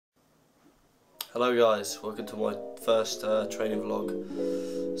Hello guys, welcome to my first training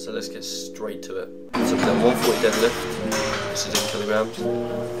vlog. So let's get straight to it. So we've done 140 deadlift, this is in kilograms,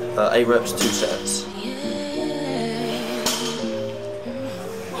 8 reps, 2 sets.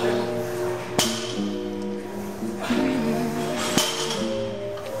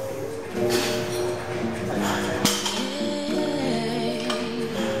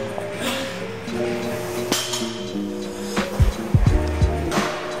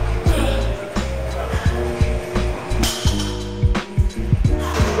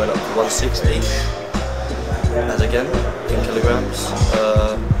 Went up to 160 as again in kilograms.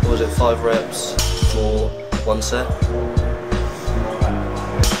 What was it, 5 reps for 1 set.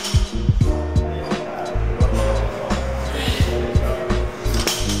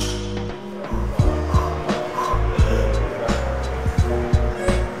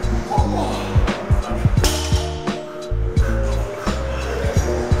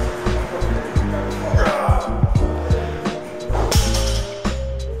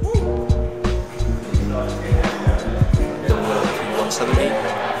 Then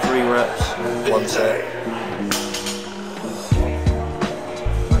 3 reps, 1 set.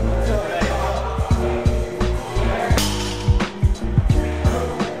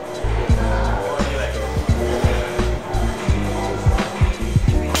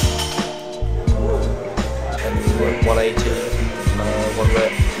 And we went 180, 1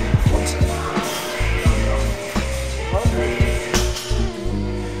 rep, 1 set.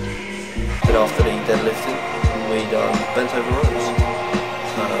 Then after the deadlifting, we done bent over rows.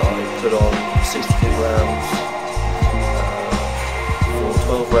 I put on 60 kilograms for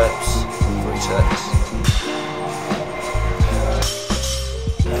 12 reps, 3 sets.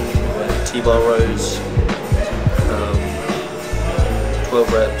 T-bar rows,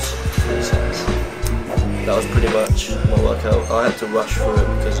 12 reps, 3 sets. That was pretty much my workout. I had to rush through it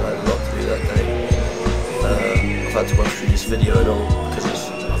because I had a lot to do that day. I've had to rush through this video and all because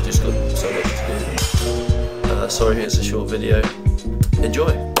I've just got so much to do. Sorry it's a short video.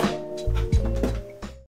 Enjoy!